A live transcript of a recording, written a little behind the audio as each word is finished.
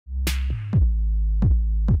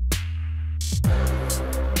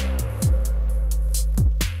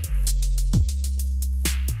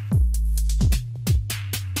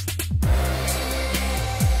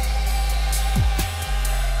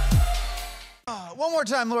One more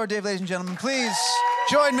time, Laura, Dave, ladies and gentlemen, please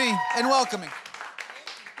join me in welcoming.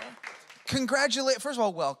 First of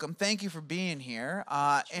all, welcome. Thank you for being here.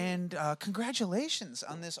 And congratulations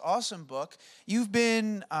on this awesome book. You've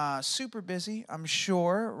been super busy, I'm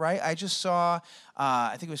sure, right? I just saw,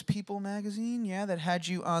 I think it was People magazine, that had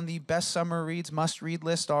you on the best summer reads, must-read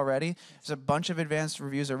list already. There's a bunch of advanced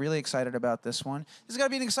reviews. I'm really excited about this one. This is going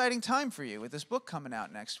to be an exciting time for you with this book coming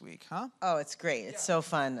out next week, huh? Oh, it's great. It's so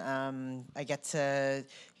fun. I get to,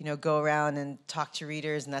 go around and talk to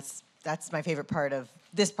readers, and that's my favorite part of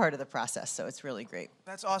this part of the process, so it's really great.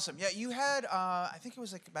 That's awesome. Yeah, you had, I think it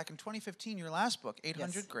was like back in 2015, your last book,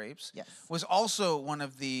 800 Grapes, was also one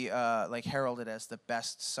of the, heralded as the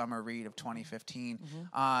best summer read of 2015.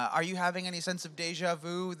 Are you having any sense of deja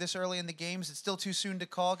vu this early in the game? Is it still too soon to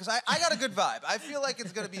call? Because I got a good vibe. I feel like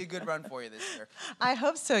it's going to be a good run for you this year. I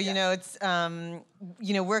hope so. It's,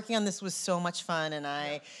 working on this was so much fun, and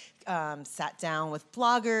I sat down with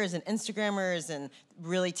bloggers and Instagrammers, and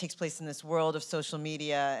really takes place in this world of social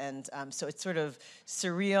media, and so it's sort of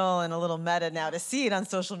surreal and a little meta now to see it on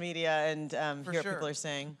social media and hear what people are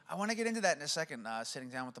saying. I want to get into that in a second, sitting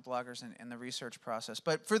down with the bloggers and the research process.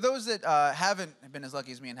 But for those that haven't been as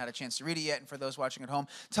lucky as me and had a chance to read it yet, and for those watching at home,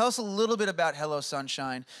 tell us a little bit about Hello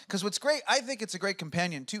Sunshine, because what's great, I think it's a great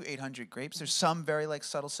companion to 800 Grapes. There's some very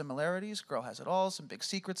subtle similarities. Girl Has It All, some big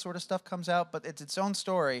secret sort of stuff comes out, but it's its own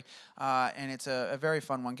story, and it's a very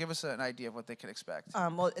fun one. Give us an idea of what they could expect.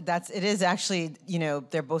 Well, it is actually,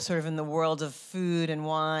 they're both sort of in the world of food and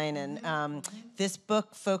wine, and this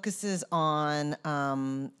book focuses on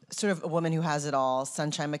sort of a woman who has it all,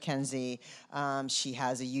 Sunshine Mackenzie. She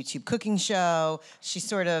has a YouTube cooking show. She's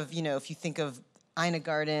sort of, if you think of Ina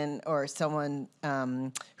Garten or someone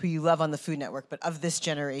who you love on the Food Network, but of this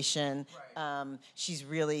generation, she's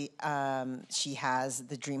really, she has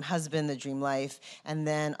the dream husband, the dream life, and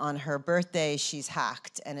then on her birthday, she's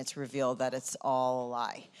hacked, and it's revealed that it's all a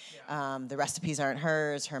lie. The recipes aren't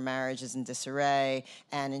hers, her marriage is in disarray,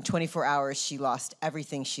 and in 24 hours, she lost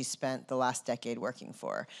everything she spent the last decade working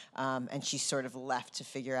for, and she's sort of left to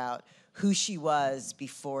figure out who she was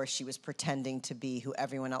before she was pretending to be who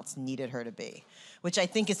everyone else needed her to be, which I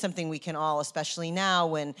think is something we can all, especially now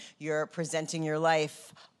when you're presenting your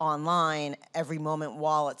life online every moment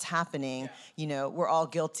while it's happening, we're all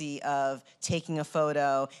guilty of taking a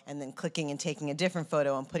photo and then clicking and taking a different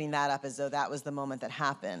photo and putting that up as though that was the moment that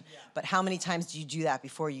happened. But how many times do you do that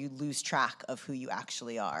before you lose track of who you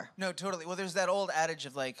actually are? No, totally. Well, there's that old adage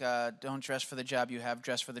of don't dress for the job you have,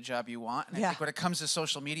 dress for the job you want. And I think when it comes to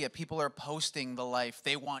social media, people are posting the life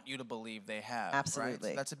they want you to believe they have. Absolutely.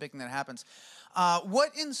 Right? So that's a big thing that happens.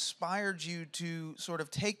 What inspired you to sort of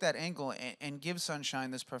take that angle and give Sunshine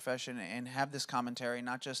this profession and have this commentary,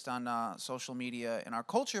 not just on social media in our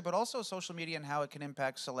culture, but also social media and how it can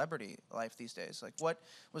impact celebrity life these days? What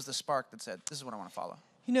was the spark that said, this is what I want to follow?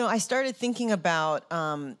 I started thinking about,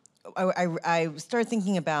 I started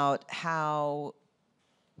thinking about how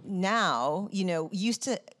now, you used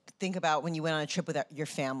to think about when you went on a trip with your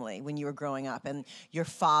family when you were growing up and your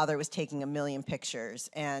father was taking a million pictures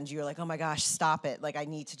and you're like, oh my gosh, stop it. I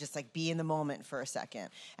need to just be in the moment for a second.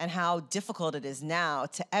 And how difficult it is now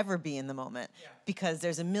to ever be in the moment because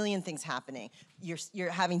there's a million things happening.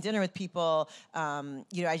 You're having dinner with people.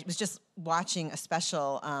 I was just watching a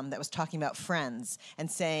special that was talking about Friends and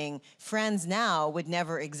saying Friends now would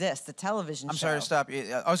never exist, the television show. I'm sorry to stop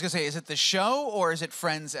you. I was going to say, is it the show or is it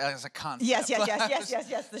Friends as a concept? Yes,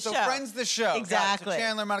 the show. So Friends the show. Exactly. So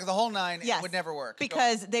Chandler, Monica, the whole nine, it would never work.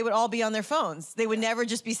 Because they would all be on their phones. They would never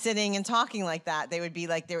just be sitting and talking like that. They would be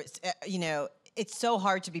it's so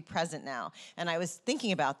hard to be present now. And I was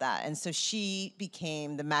thinking about that. And so she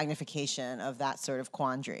became the magnification of that sort of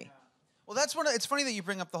quandary. Well, it's funny that you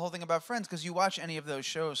bring up the whole thing about Friends because you watch any of those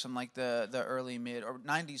shows from the early, mid, or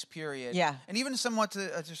 90s period. Yeah. And even somewhat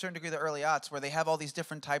to a certain degree the early aughts where they have all these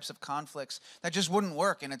different types of conflicts that just wouldn't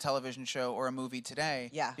work in a television show or a movie today.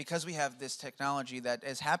 Yeah. Because we have this technology that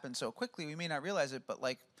has happened so quickly, we may not realize it, but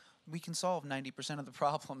we can solve 90% of the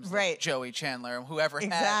problems that Joey, Chandler, and whoever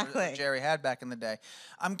had, or Jerry had back in the day.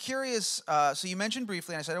 I'm curious, so you mentioned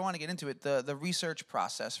briefly, and I said I want to get into it, the research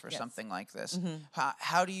process for something like this.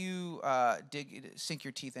 How do you sink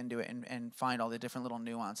your teeth into it and find all the different little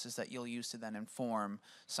nuances that you'll use to then inform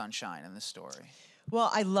Sunshine in the story?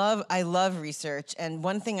 Well, I love research, and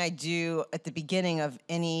one thing I do at the beginning of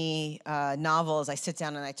any novel is I sit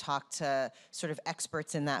down and I talk to sort of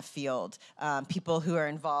experts in that field, people who are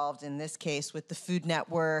involved in this case with the Food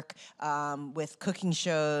Network, with cooking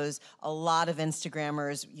shows, a lot of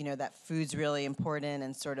Instagrammers, that food's really important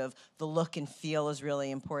and sort of the look and feel is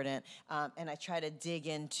really important, and I try to dig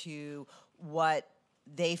into what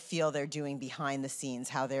they feel they're doing behind the scenes,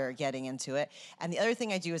 how they're getting into it. And the other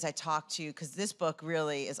thing I do is I talk to, because this book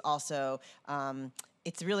really is also,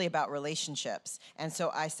 it's really about relationships. And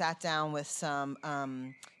so I sat down with some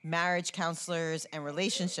marriage counselors and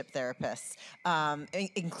relationship therapists,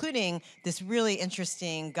 including this really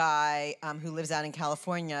interesting guy who lives out in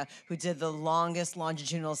California who did the longest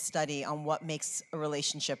longitudinal study on what makes a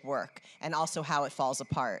relationship work and also how it falls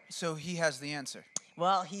apart. So he has the answer.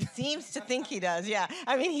 Well, he seems to think he does, yeah.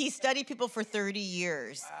 I mean, he studied people for 30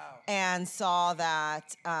 years and saw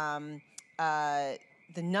that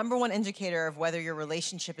the number one indicator of whether your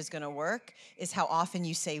relationship is going to work is how often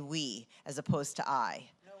you say we as opposed to I.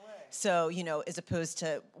 No way. So, as opposed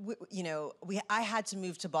to, I had to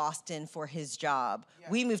move to Boston for his job. Yeah.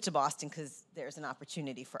 We moved to Boston because there's an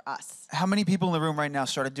opportunity for us. How many people in the room right now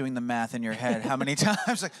started doing the math in your head? How many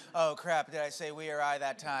times? Like, oh crap, did I say we or I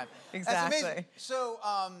that time? Exactly. That's amazing. So,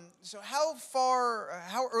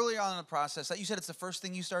 how early on in the process, that you said it's the first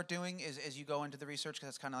thing you start doing is you go into the research because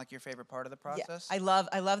that's kind of like your favorite part of the process? Yeah,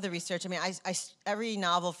 I love the research. I mean, every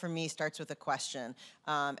novel for me starts with a question.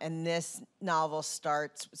 And this novel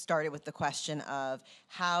started with the question of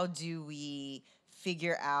how do we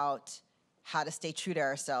figure out how to stay true to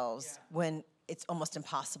ourselves when it's almost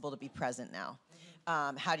impossible to be present now.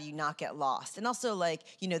 How do you not get lost? And also,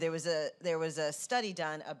 there was a study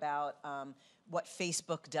done about what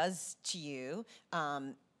Facebook does to you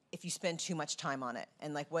if you spend too much time on it,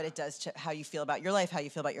 and what it does to how you feel about your life, how you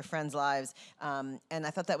feel about your friends' lives. And I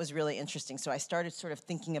thought that was really interesting. So I started sort of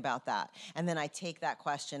thinking about that. And then I take that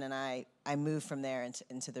question and I move from there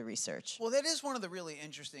into the research. Well, that is one of the really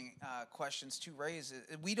interesting questions to raise.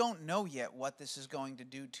 We don't know yet what this is going to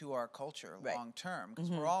do to our culture long term,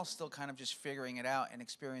 because we're all still kind of just figuring it out and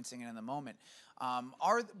experiencing it in the moment.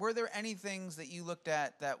 Were there any things that you looked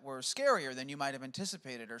at that were scarier than you might have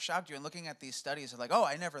anticipated or shocked you? And looking at these studies of oh,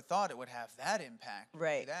 I never thought it would have that impact.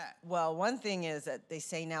 Right. That. Well, one thing is that they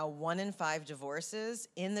say now 1 in 5 divorces,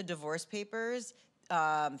 in the divorce papers,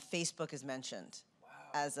 Facebook is mentioned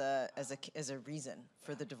as a reason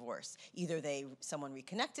for the divorce. Either someone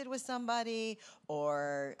reconnected with somebody,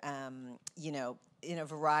 or in a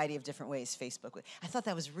variety of different ways. Facebook. I thought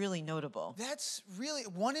that was really notable. That's really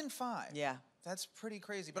 1 in 5. Yeah. That's pretty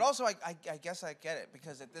crazy. But also, I guess I get it,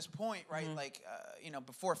 because at this point, right,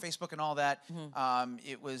 before Facebook and all that,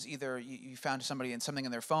 it was either you found something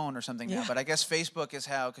in their phone or something. Now. But I guess Facebook is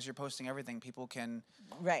how, because you're posting everything, people can...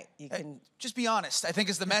 Right. You can... just be honest, I think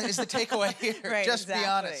is the takeaway here. Right, just be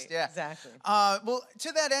honest. Yeah. Exactly. Well,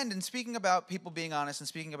 to that end, and speaking about people being honest and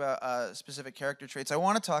speaking about specific character traits, I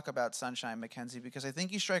want to talk about Sunshine Mackenzie, because I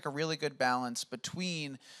think you strike a really good balance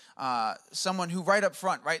between someone who right up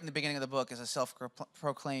front, right in the beginning of the book, is a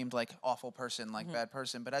self-proclaimed awful person, bad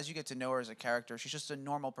person, but as you get to know her as a character, she's just a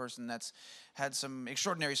normal person that's had some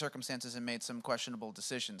extraordinary circumstances and made some questionable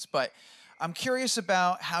decisions. But I'm curious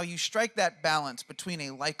about how you strike that balance between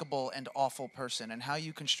a likable and awful person, and how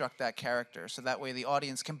you construct that character so that way the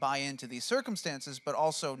audience can buy into these circumstances but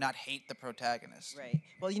also not hate the protagonist. Right.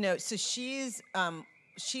 Well, so she's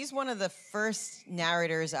one of the first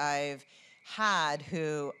narrators I've had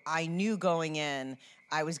who I knew going in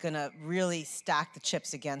I was going to really stack the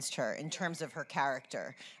chips against her in terms of her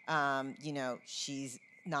character. She's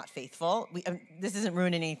not faithful. This isn't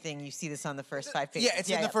ruining anything. You see this on the first 5 pages. Yeah, it's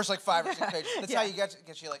in the first 5 or 6 pages. That's how you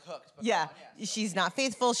get you hooked. Yeah. She's not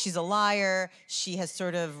faithful. She's a liar. She has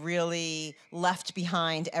sort of really left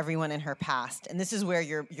behind everyone in her past. And this is where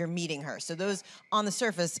you're meeting her. So those on the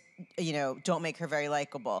surface, don't make her very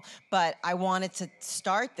likable. But I wanted to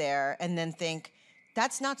start there and then think,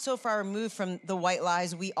 that's not so far removed from the white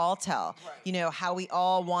lies we all tell. Right. How we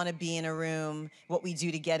all want to be in a room, what we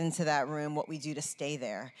do to get into that room, what we do to stay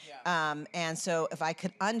there. Yeah. And so if I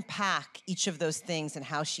could unpack each of those things and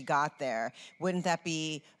how she got there, wouldn't that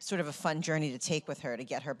be sort of a fun journey to take with her to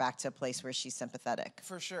get her back to a place where she's sympathetic?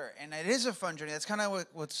 For sure. And it is a fun journey. That's kind of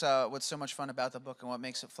what's so much fun about the book, and what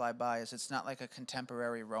makes it fly by is it's not like a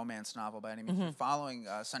contemporary romance novel by any means. You're following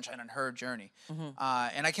Sunshine on her journey.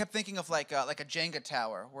 And I kept thinking of like a Jenga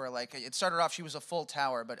tower, where it started off, she was a full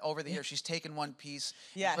tower, but over the years she's taken one piece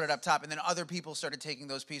and put it up top, and then other people started taking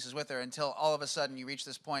those pieces with her, until all of a sudden you reach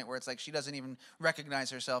this point where it's she doesn't even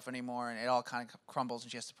recognize herself anymore, and it all kind of crumbles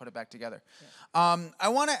and she has to put it back together. I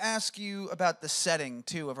want to ask you about the setting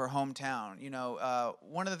too of her hometown.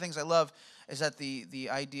 One of the things I love is that the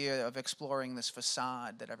idea of exploring this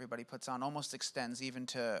facade that everybody puts on almost extends even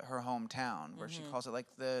to her hometown, where she calls it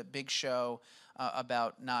the big show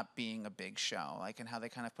about not being a big show, and how they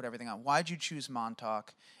kind of put everything on. Why'd you choose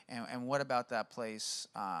Montauk, and what about that place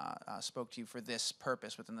spoke to you for this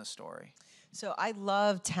purpose within the story? So I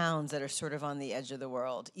love towns that are sort of on the edge of the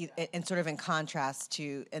world, and sort of in contrast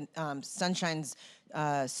to Sunshine's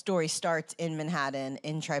story starts in Manhattan,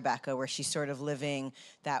 in Tribeca, where she's sort of living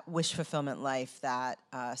that wish fulfillment life that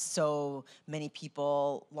so many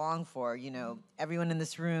people long for. You know, everyone in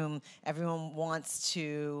this room, everyone wants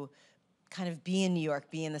to kind of be in New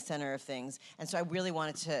York, be in the center of things. And so I really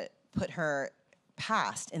wanted to put her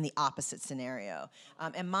past in the opposite scenario.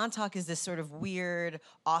 And Montauk is this sort of weird,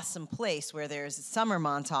 awesome place where there's summer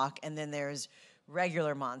Montauk and then there's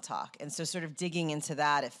regular Montauk. And so sort of digging into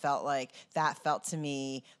that, it felt to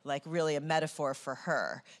me like really a metaphor for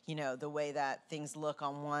her, you know, the way that things look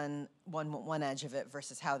on one edge of it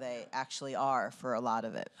versus how they actually are for a lot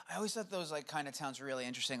of it. I always thought those like kind of towns were really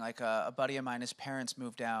interesting. Like a buddy of mine, his parents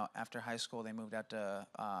moved out after high school. They moved out to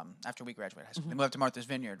after we graduated high school. They moved up to Martha's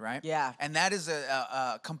Vineyard, right? Yeah. And that is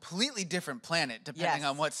a completely different planet depending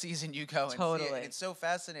on what season you go and see it. And it's so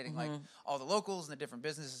fascinating, like all the locals and the different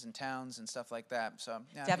businesses and towns and stuff like that. So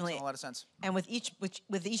yeah, definitely, it makes a lot of sense. And with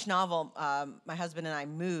each novel, my husband and I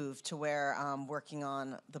moved to where I'm working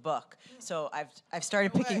on the book. So I've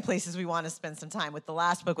started picking places we want to spend some time. With the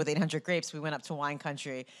last book, with 800 Grapes, we went up to wine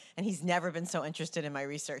country, and he's never been so interested in my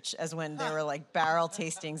research as when there were like barrel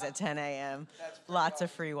tastings at 10 a.m. Lots of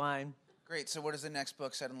free wine. Great. So what is the next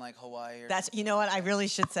book set in like Hawaii? You know what? I really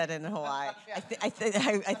should set it in Hawaii. I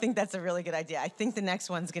think that's a really good idea. I think the next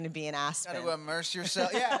one's going to be in Aspen. Got to immerse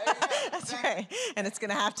yourself. Yeah. That's right. And it's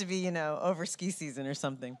going to have to be, you know, over ski season or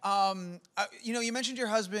something. You know, you mentioned your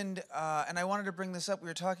husband, and I wanted to bring this up. We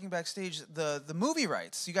were talking backstage, the movie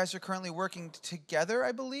rights. You guys are currently working together,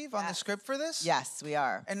 I believe, on the script for this? Yes, we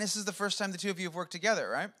are. And this is the first time the two of you have worked together,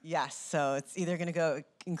 right? Yes. So it's either going to go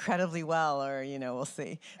incredibly well or, you know, we'll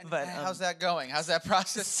see. But how's that going? How's that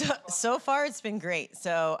process? So far, it's been great.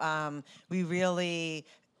 So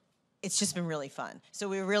it's just been really fun. So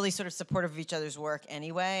we're really sort of supportive of each other's work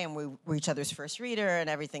anyway, and we're each other's first reader and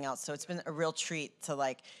everything else. So it's been a real treat to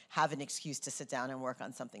like have an excuse to sit down and work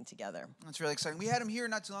on something together. That's really exciting. We had him here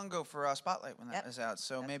not too long ago for Spotlight when that was out.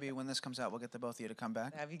 So maybe when this comes out, we'll get the both of you to come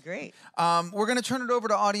back. That'd be great. We're going to turn it over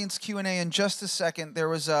to audience Q&A in just a second. There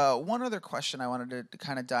was one other question I wanted to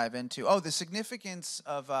kind of dive into. Oh, the significance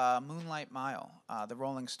of Moonlight Mile, the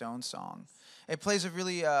Rolling Stones song. It plays a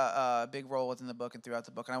really big role within the book and throughout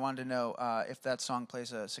the book, and I wanted to know if that song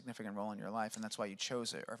plays a significant role in your life, and that's why you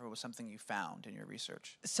chose it, or if it was something you found in your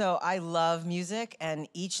research. So I love music, and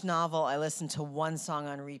each novel I listen to one song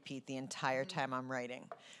on repeat the entire time I'm writing,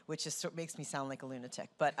 which is makes me sound like a lunatic.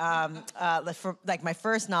 But for like my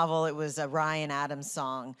first novel, it was a Ryan Adams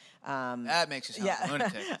song. That makes you sound like a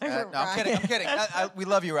lunatic. No, I'm kidding. I'm kidding. We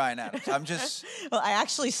love you, Ryan Adams. I'm just. Well, I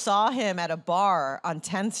actually saw him at a bar on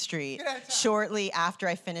 10th Street shortly after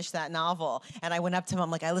I finished that novel, and I went up to him.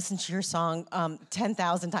 I'm like, I listened to your song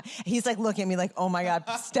 10,000 times. He's like looking at me like, oh my God,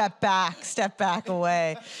 step back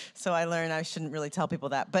away. So I learned I shouldn't really tell people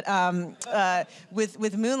that. But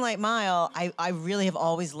with Moonlight Mile, I really have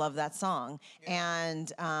always loved that song,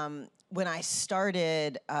 and when I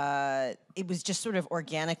started, it was just sort of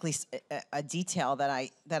organically a detail that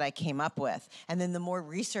I came up with, and then the more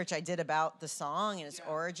research I did about the song and its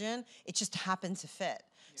origin, it just happened to fit.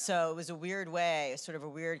 So it was a weird way, sort of a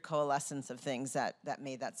weird coalescence of things that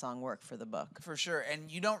made that song work for the book. For sure. And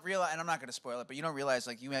you don't realize, and I'm not going to spoil it, but you don't realize,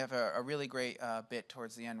 like, you have a really great bit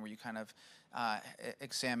towards the end where you kind of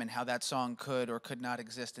examine how that song could or could not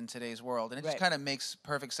exist in today's world. And it just kind of makes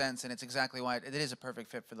perfect sense, and it's exactly why it is a perfect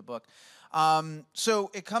fit for the book.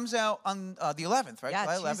 So it comes out on the 11th, right? Yeah,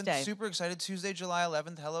 July 11th. Tuesday. Super excited. Tuesday, July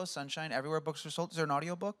 11th. Hello, Sunshine. Everywhere books are sold. Is there an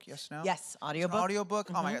audiobook? Yes, no? Yes, audiobook. Audiobook?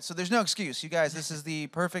 Oh my God. So there's no excuse. You guys, this is the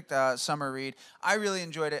perfect summer read. I really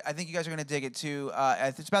enjoyed it. I think you guys are going to dig it too.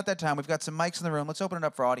 It's about that time. We've got some mics in the room. Let's open it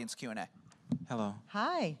up for audience Q&A. Hello.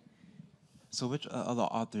 Hi. So which other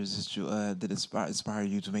authors did inspire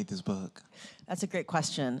you to make this book? That's a great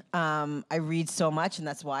question. I read so much, and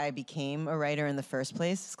that's why I became a writer in the first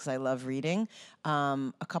place, because I love reading.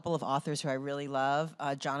 A couple of authors who I really love,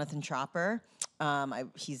 Jonathan Tropper.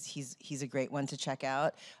 He's a great one to check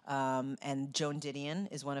out. And Joan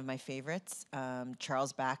Didion is one of my favorites.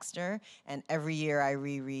 Charles Baxter. And every year I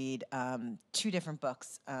reread two different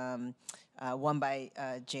books. One by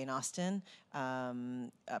Jane Austen,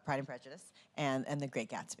 Pride and Prejudice, and The Great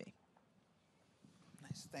Gatsby.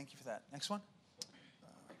 Nice. Thank you for that. Next one.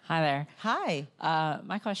 Hi there. Hi.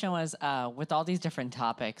 My question was, with all these different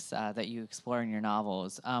topics that you explore in your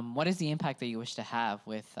novels, what is the impact that you wish to have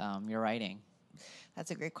with your writing? That's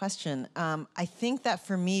a great question. I think that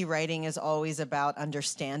for me, writing is always about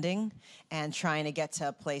understanding and trying to get to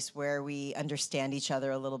a place where we understand each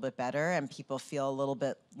other a little bit better and people feel a little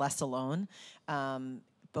bit less alone.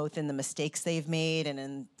 both in the mistakes they've made and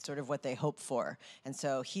in sort of what they hope for. And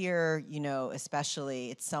so here,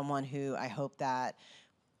 especially, it's someone who I hope that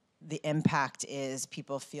the impact is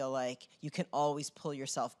people feel like you can always pull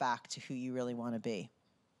yourself back to who you really want to be.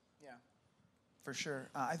 Yeah, for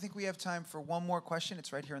sure. I think we have time for one more question.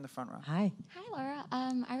 It's right here in the front row. Hi. Hi, Laura.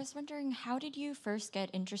 I was wondering, how did you first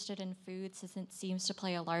get interested in food, since it seems to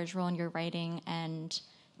play a large role in your writing, and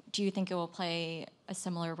do you think it will play a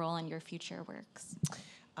similar role in your future works?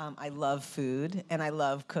 I love food and I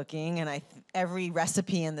love cooking, and every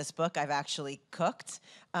recipe in this book I've actually cooked,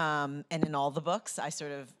 and in all the books I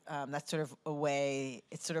sort of that's sort of a way.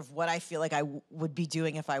 It's sort of what I feel like I would be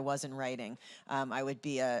doing if I wasn't writing. I would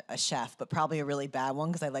be a chef, but probably a really bad one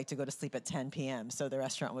because I like to go to sleep at 10 p.m. so the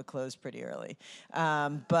restaurant would close pretty early.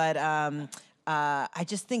 I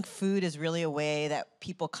just think food is really a way that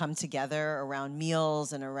people come together around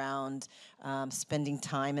meals and around spending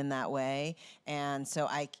time in that way. And so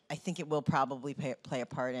I think it will probably play a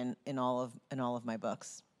part in all of my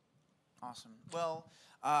books. Awesome. Well,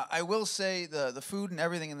 I will say the food and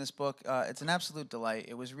everything in this book, it's an absolute delight.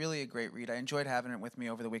 It was really a great read. I enjoyed having it with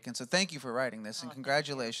me over the weekend, so thank you for writing this, and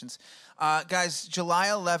congratulations. Guys, July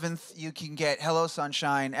 11th, you can get Hello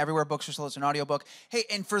Sunshine everywhere books are sold. It's an audiobook. Hey,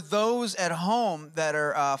 and for those at home that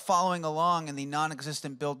are following along in the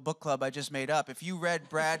non-existent Build Book Club I just made up, if you read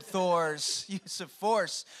Brad Thor's Use of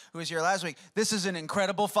Force, who was here last week, this is an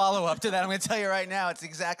incredible follow-up to that. I'm going to tell you right now, it's the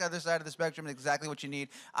exact other side of the spectrum, exactly what you need.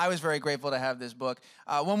 I was very grateful to have this book.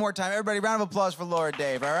 One more time, everybody, round of applause for Laura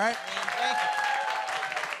Dave, all right?